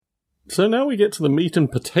So now we get to the meat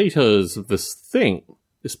and potatoes of this thing,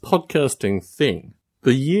 this podcasting thing.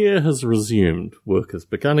 The year has resumed. Work has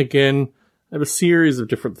begun again. I have a series of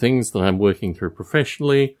different things that I'm working through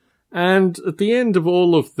professionally. And at the end of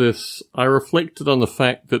all of this, I reflected on the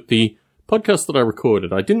fact that the podcast that I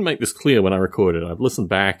recorded, I didn't make this clear when I recorded. I've listened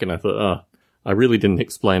back and I thought, I really didn't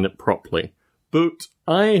explain it properly. But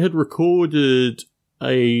I had recorded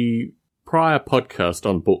a prior podcast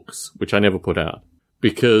on books, which I never put out,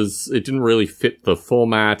 because it didn't really fit the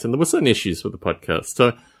format and there were certain issues with the podcast.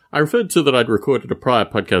 So I referred to that I'd recorded a prior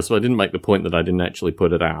podcast, so I didn't make the point that I didn't actually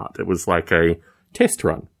put it out. It was like a test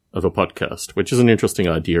run of a podcast, which is an interesting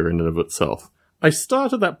idea in and of itself. I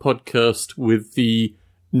started that podcast with the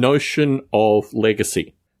notion of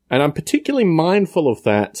legacy, and I'm particularly mindful of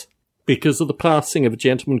that because of the passing of a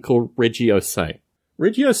gentleman called Reggie Ossé.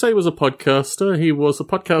 Reggie Ossé was a podcaster. He was a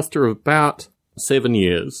podcaster of about 7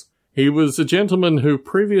 years. He was a gentleman who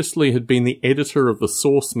previously had been the editor of the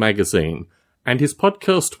Source magazine, and his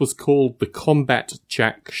podcast was called The Combat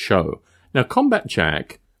Jack Show. Now, Combat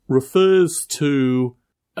Jack refers to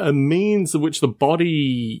a means in which the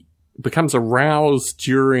body becomes aroused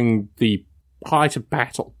during the height of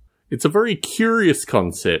battle. It's a very curious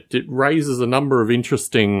concept. It raises a number of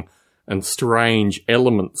interesting and strange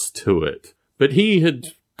elements to it. But he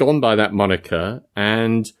had gone by that moniker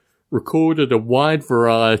and recorded a wide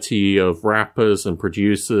variety of rappers and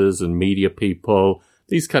producers and media people,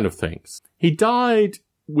 these kind of things. He died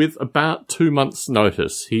with about 2 months'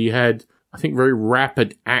 notice. He had, I think, very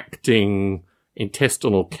rapid acting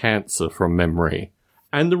intestinal cancer from memory.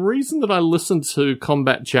 And the reason that I listened to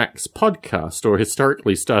Combat Jack's podcast, or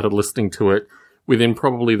historically started listening to it within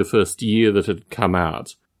probably the first year that it had come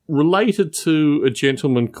out, related to a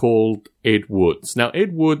gentleman called Ed Woods. Now,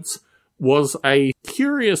 Ed Woods was a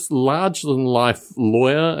curious, larger-than-life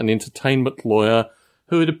lawyer, an entertainment lawyer,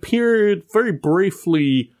 who had appeared very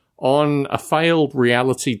briefly on a failed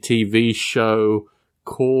reality TV show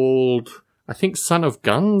called, I think, Son of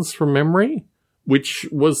Guns from memory, which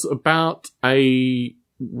was about a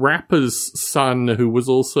rapper's son who was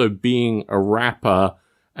also being a rapper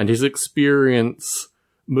and his experience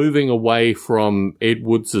moving away from Ed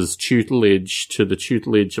Woods' tutelage to the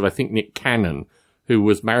tutelage of, I think, Nick Cannon, who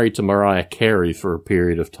was married to Mariah Carey for a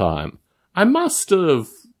period of time. I must have,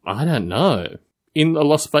 I don't know, in a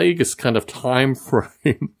Las Vegas kind of time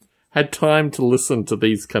frame, had time to listen to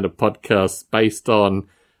these kind of podcasts based on,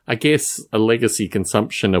 I guess, a legacy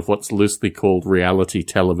consumption of what's loosely called reality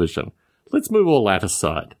television. Let's move all that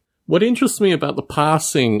aside. What interests me about the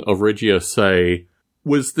passing of Reggie Ossé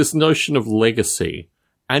was this notion of legacy.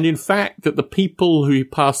 And in fact, that the people who he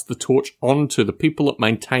passed the torch on to, the people that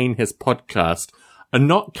maintain his podcast, are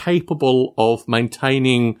not capable of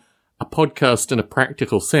maintaining a podcast in a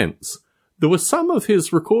practical sense. There were some of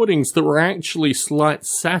his recordings that were actually slight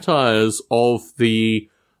satires of the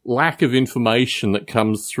lack of information that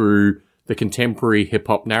comes through the contemporary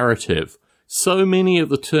hip-hop narrative. So many of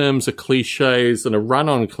the terms are cliches and a run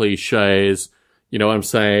on cliches. You know what I'm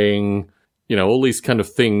saying? You know, all these kind of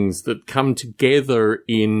things that come together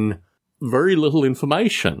in very little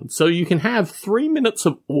information. So you can have 3 minutes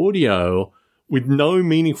of audio with no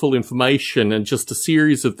meaningful information and just a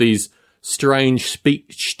series of these strange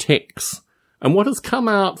speech tics. And what has come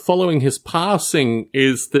out following his passing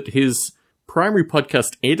is that his primary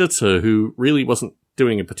podcast editor, who really wasn't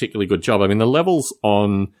doing a particularly good job, I mean, the levels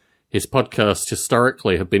on his podcast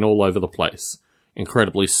historically have been all over the place.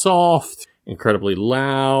 Incredibly soft, incredibly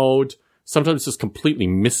loud, sometimes just completely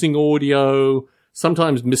missing audio,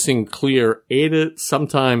 sometimes missing clear edits,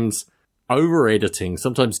 sometimes over-editing,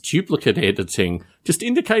 sometimes duplicate editing, just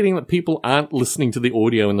indicating that people aren't listening to the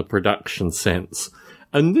audio in the production sense.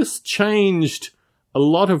 And this changed a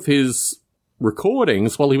lot of his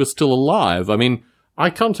recordings while he was still alive. I mean, I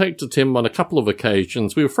contacted him on a couple of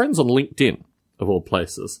occasions. We were friends on LinkedIn, of all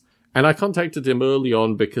places. And I contacted him early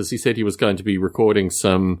on because he said he was going to be recording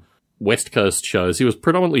some West Coast shows. He was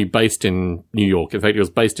predominantly based in New York. In fact, he was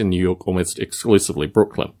based in New York almost exclusively,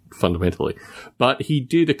 Brooklyn, fundamentally. But he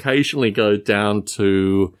did occasionally go down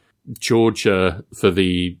to Georgia for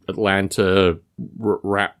the Atlanta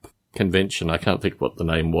rap convention. I can't think what the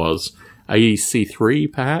name was.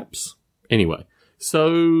 AEC3, perhaps? Anyway,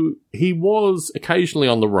 so he was occasionally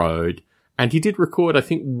on the road, and he did record, I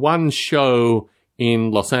think, one show in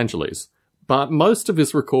Los Angeles. But most of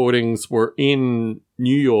his recordings were in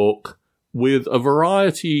New York with a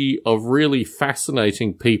variety of really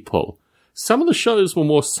fascinating people. Some of the shows were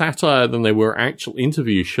more satire than they were actual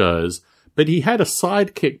interview shows, but he had a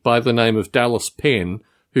sidekick by the name of Dallas Penn,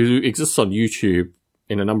 who exists on YouTube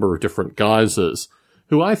in a number of different guises,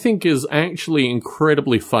 who I think is actually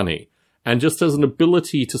incredibly funny. and just has an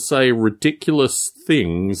ability to say ridiculous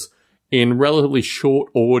things in relatively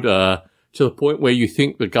short order to the point where you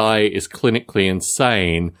think the guy is clinically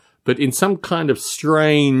insane, but in some kind of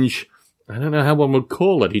strange, I don't know how one would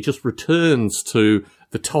call it, he just returns to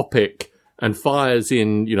the topic and fires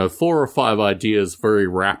in, 4 or 5 ideas very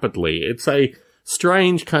rapidly. It's a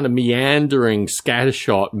strange kind of meandering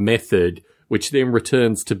scattershot method, which then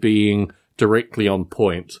returns to being directly on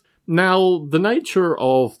point. Now, the nature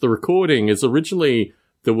of the recording is originally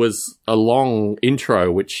there was a long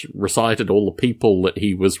intro which recited all the people that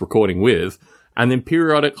he was recording with, and then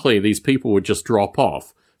periodically these people would just drop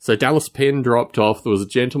off. So Dallas Penn dropped off. There was a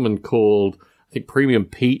gentleman called, I think, Premium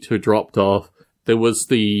Pete, who dropped off. There was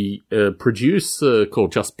the producer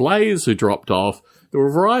called Just Blaze, who dropped off. There were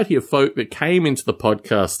a variety of folk that came into the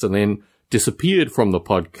podcast and then disappeared from the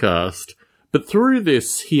podcast. But through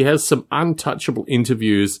this, he has some untouchable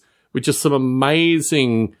interviews with just some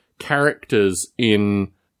amazing characters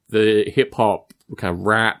in the hip-hop, kind of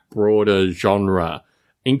rap, broader genre,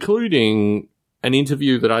 including an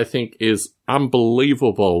interview that I think is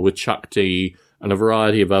unbelievable with Chuck D and a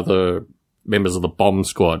variety of other members of the Bomb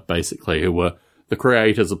Squad, basically, who were the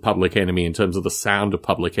creators of Public Enemy in terms of the sound of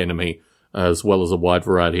Public Enemy, as well as a wide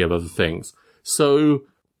variety of other things. So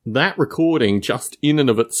that recording, just in and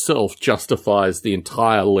of itself, justifies the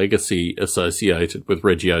entire legacy associated with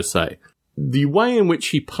Reggie Ossé. The way in which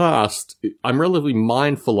he passed, I'm relatively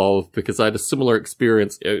mindful of because I had a similar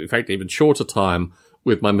experience, in fact, even shorter time,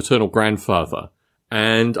 with my maternal grandfather.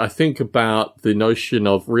 And I think about the notion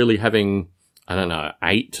of really having,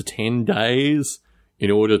 8 to 10 days in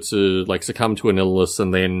order to, succumb to an illness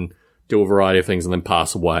and then do a variety of things and then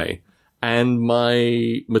pass away. And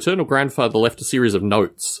my maternal grandfather left a series of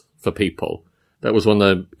notes for people. That was one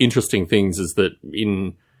of the interesting things, is that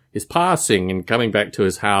in his passing and coming back to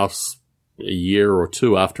his house a year or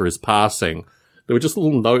two after his passing, there were just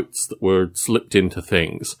little notes that were slipped into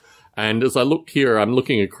things. And as I look here, I'm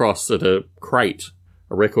looking across at a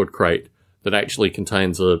record crate, that actually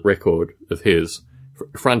contains a record of his,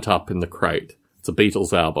 front up in the crate. It's a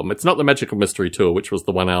Beatles album. It's not the Magical Mystery Tour, which was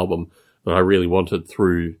the one album that I really wanted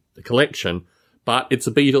through the collection, but it's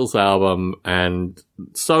a Beatles album, and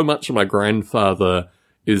so much of my grandfather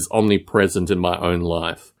is omnipresent in my own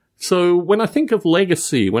life. So when I think of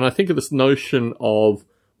legacy, when I think of this notion of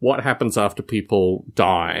what happens after people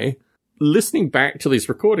die, listening back to these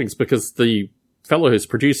recordings, because the fellow who's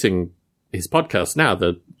producing his podcast now,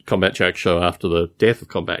 the Combat Jack Show after the death of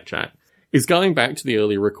Combat Jack, is going back to the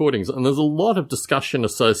early recordings, and there's a lot of discussion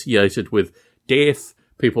associated with death,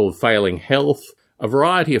 people failing health, a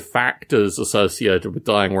variety of factors associated with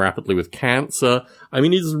dying rapidly with cancer. I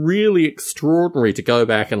mean, it's really extraordinary to go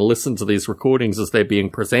back and listen to these recordings as they're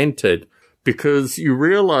being presented, because you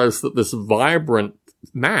realize that this vibrant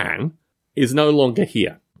man is no longer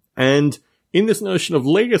here. And in this notion of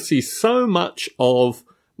legacy, so much of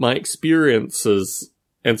my experiences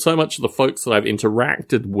and so much of the folks that I've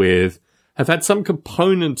interacted with have had some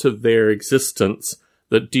component of their existence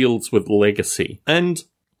that deals with legacy. And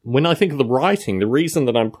when I think of the writing, the reason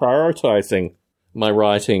that I'm prioritizing my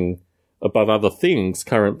writing above other things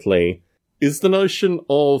currently is the notion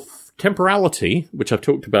of temporality, which I've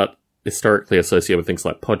talked about historically associated with things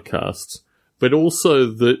like podcasts, but also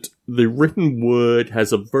that the written word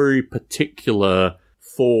has a very particular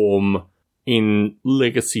form in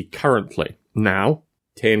legacy currently. Now,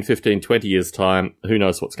 10, 15, 20 years' time, who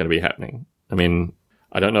knows what's going to be happening? I mean,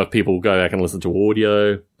 I don't know if people will go back and listen to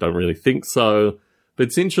audio. Don't really think so. But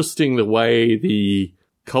it's interesting the way the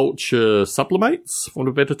culture sublimates, for want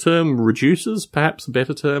of a better term, reduces, perhaps a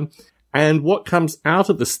better term. And what comes out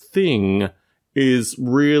of this thing is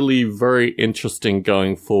really very interesting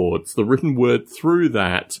going forwards. The written word through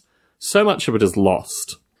that, so much of it is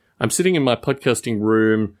lost. I'm sitting in my podcasting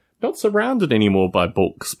room, not surrounded anymore by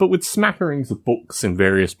books, but with smackerings of books in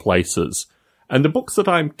various places. And the books that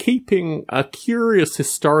I'm keeping are curious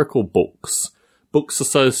historical books, books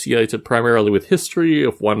associated primarily with history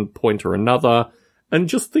of one point or another, and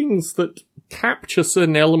just things that capture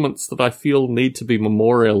certain elements that I feel need to be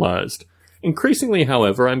memorialized. Increasingly,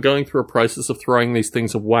 however, I'm going through a process of throwing these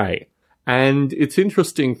things away. And it's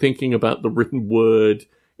interesting thinking about the written word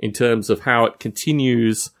in terms of how it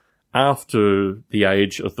continues after the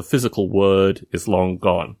age of the physical word is long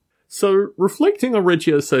gone. So, reflecting on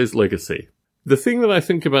Reggie Ossé's legacy, the thing that I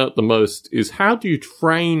think about the most is how do you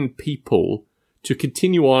train people to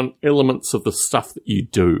continue on elements of the stuff that you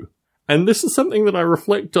do? And this is something that I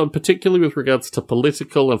reflect on, particularly with regards to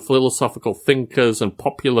political and philosophical thinkers and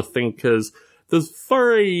popular thinkers. There's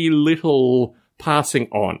very little passing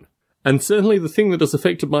on. And certainly the thing that has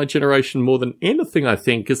affected my generation more than anything, I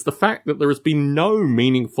think, is the fact that there has been no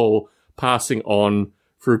meaningful passing on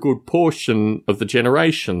for a good portion of the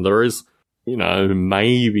generation. There is,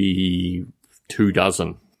 maybe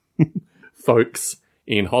 24 folks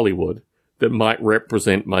in Hollywood that might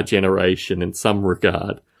represent my generation in some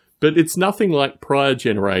regard. But it's nothing like prior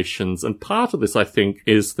generations. And part of this, I think,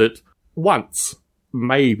 is that once,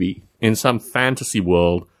 maybe, in some fantasy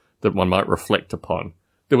world that one might reflect upon,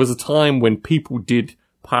 there was a time when people did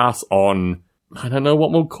pass on, I don't know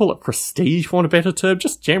what we'll call it, prestige, for want of a better term,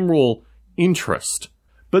 just general interest.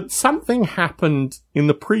 But something happened in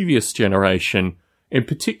the previous generation, in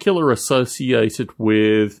particular associated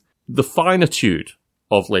with the finitude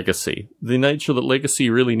of legacy, the nature that legacy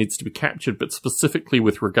really needs to be captured, but specifically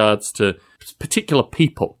with regards to particular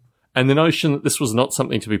people, and the notion that this was not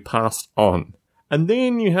something to be passed on. And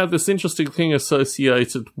then you have this interesting thing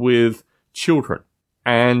associated with children,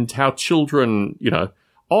 and how children,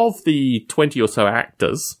 of the 20 or so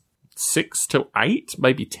actors, 6 to 8,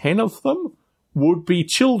 maybe 10 of them, would be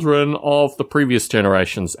children of the previous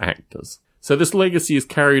generation's actors. So this legacy is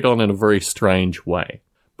carried on in a very strange way.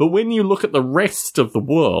 But when you look at the rest of the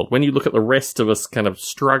world, when you look at the rest of us kind of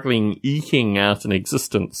struggling, eking out an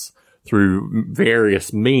existence through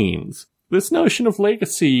various means, this notion of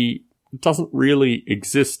legacy doesn't really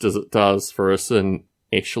exist as it does for a certain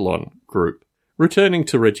echelon group. Returning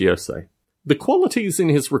to Regiose, the qualities in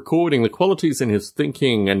his recording, the qualities in his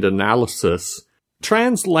thinking and analysis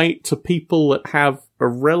translate to people that have a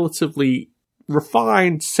relatively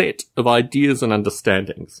refined set of ideas and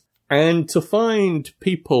understandings. And to find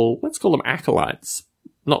people, let's call them acolytes,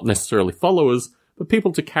 not necessarily followers, but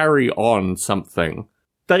people to carry on something,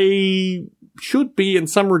 they should be in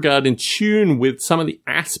some regard in tune with some of the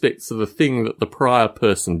aspects of the thing that the prior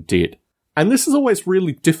person did. And this is always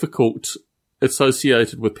really difficult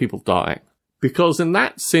associated with people dying. Because in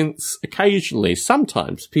that sense, occasionally,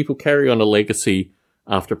 sometimes, people carry on a legacy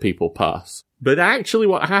after people pass. But actually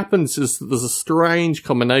what happens is that there's a strange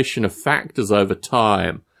combination of factors over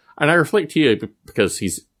time. And I reflect here, because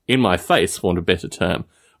he's in my face, for want of a better term,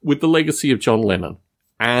 with the legacy of John Lennon.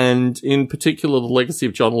 And in particular, the legacy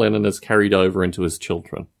of John Lennon is carried over into his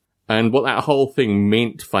children. And what that whole thing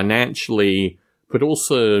meant financially, but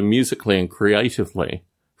also musically and creatively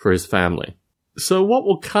for his family. So what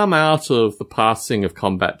will come out of the passing of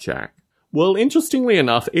Combat Jack? Well, interestingly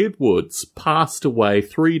enough, Ed Woods passed away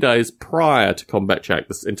 3 days prior to Combat Jack,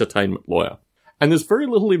 this entertainment lawyer. And there's very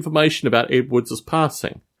little information about Ed Woods'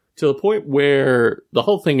 passing, to the point where the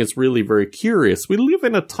whole thing is really very curious. We live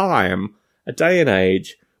in a time, a day and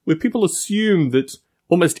age, where people assume that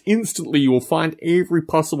almost instantly you will find every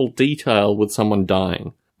possible detail with someone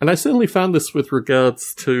dying. And I certainly found this with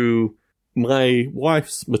regards to my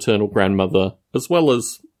wife's maternal grandmother, as well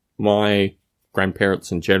as my grandparents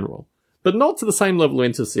in general. But not to the same level of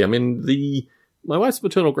intimacy. I mean, my wife's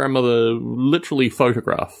maternal grandmother literally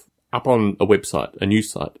photographed up on a website, a news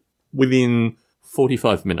site, within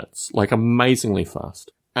 45 minutes, like amazingly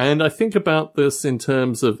fast. And I think about this in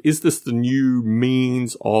terms of, is this the new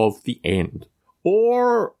means of the end?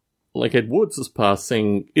 Or, like Ed Woods'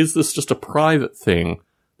 passing, is this just a private thing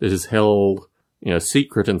that is held,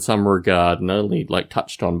 secret in some regard and only,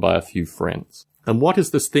 touched on by a few friends? And what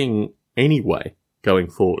is this thing anyway, going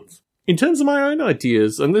forwards? In terms of my own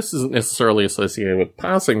ideas, and this isn't necessarily associated with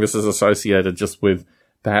passing, this is associated just with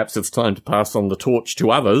perhaps it's time to pass on the torch to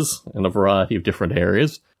others in a variety of different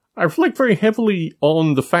areas. I reflect very heavily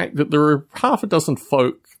on the fact that there are half a dozen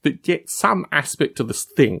folk that get some aspect of this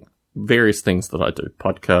thing, various things that I do,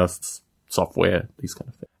 podcasts, software, these kind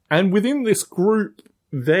of things. And within this group,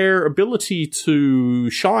 their ability to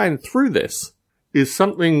shine through this is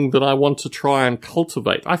something that I want to try and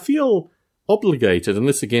cultivate. I feel obligated, and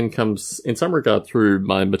this again comes in some regard through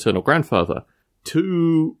my maternal grandfather,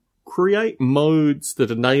 to create modes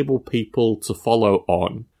that enable people to follow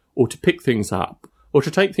on, or to pick things up, or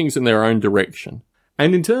to take things in their own direction.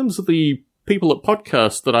 And in terms of the people at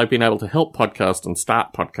podcasts that I've been able to help podcast and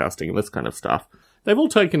start podcasting and this kind of stuff, they've all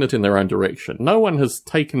taken it in their own direction. No one has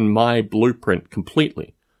taken my blueprint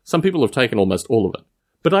completely. Some people have taken almost all of it.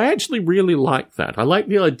 But I actually really like that. I like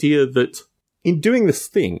the idea that in doing this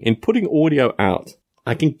thing, in putting audio out,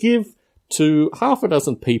 I can give to half a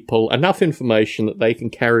dozen people enough information that they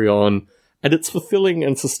can carry on, and it's fulfilling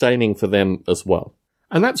and sustaining for them as well.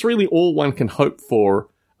 And that's really all one can hope for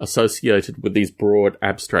associated with these broad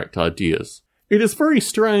abstract ideas. It is very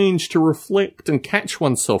strange to reflect and catch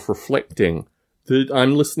oneself reflecting that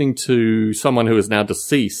I'm listening to someone who is now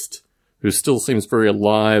deceased, who still seems very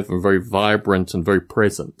alive and very vibrant and very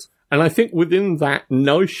present. And I think within that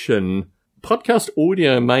notion, podcast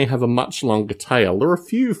audio may have a much longer tail. There are a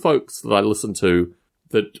few folks that I listen to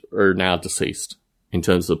that are now deceased in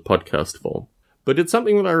terms of podcast form. But it's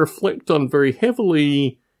something that I reflect on very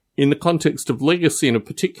heavily in the context of legacy, and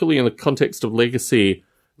particularly in the context of legacy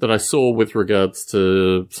that I saw with regards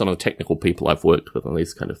to some of the technical people I've worked with and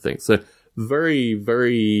these kind of things. So very,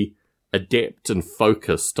 very adept and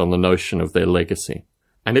focused on the notion of their legacy.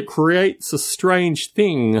 And it creates a strange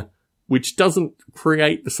thing which doesn't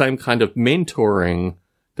create the same kind of mentoring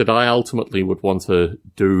that I ultimately would want to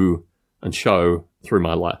do and show through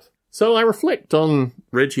my life. So I reflect on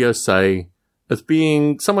Reggie Ossé as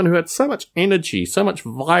being someone who had so much energy, so much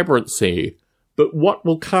vibrancy, but what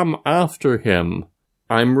will come after him,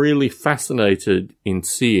 I'm really fascinated in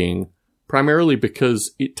seeing, primarily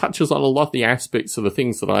because it touches on a lot of the aspects of the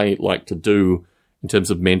things that I like to do in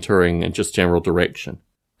terms of mentoring and just general direction.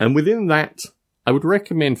 And within that, I would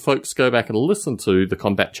recommend folks go back and listen to the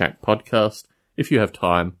Combat Jack podcast if you have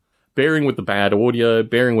time, bearing with the bad audio,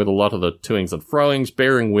 bearing with a lot of the toings and froings,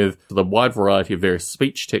 bearing with the wide variety of various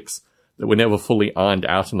speech tics that were never fully ironed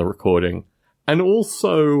out in the recording, and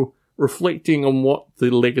also reflecting on what the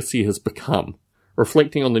legacy has become,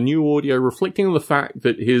 reflecting on the new audio, reflecting on the fact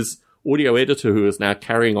that his audio editor, who is now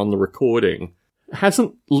carrying on the recording,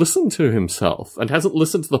 hasn't listened to himself and hasn't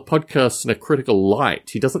listened to the podcast in a critical light.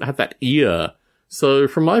 He doesn't have that ear. So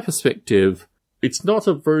from my perspective, it's not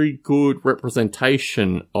a very good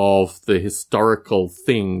representation of the historical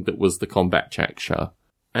thing that was the Combat Jack show.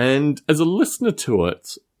 And as a listener to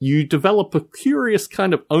it, you develop a curious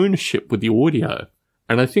kind of ownership with the audio.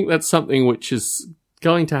 And I think that's something which is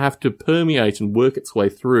going to have to permeate and work its way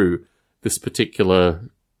through this particular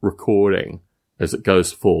recording as it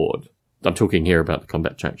goes forward. I'm talking here about the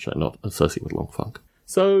Combat Jack show, not associated with Long Funk.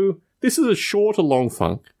 So this is a shorter Long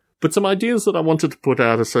Funk, but some ideas that I wanted to put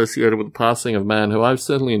out associated with the passing of a man who I've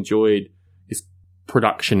certainly enjoyed his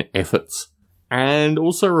production efforts, and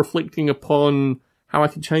also reflecting upon how I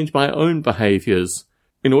can change my own behaviours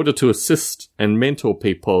in order to assist and mentor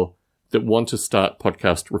people that want to start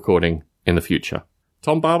podcast recording in the future.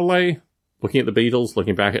 Tom Barbalet, looking at the Beatles,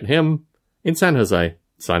 looking back at him, in San Jose,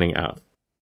 signing out.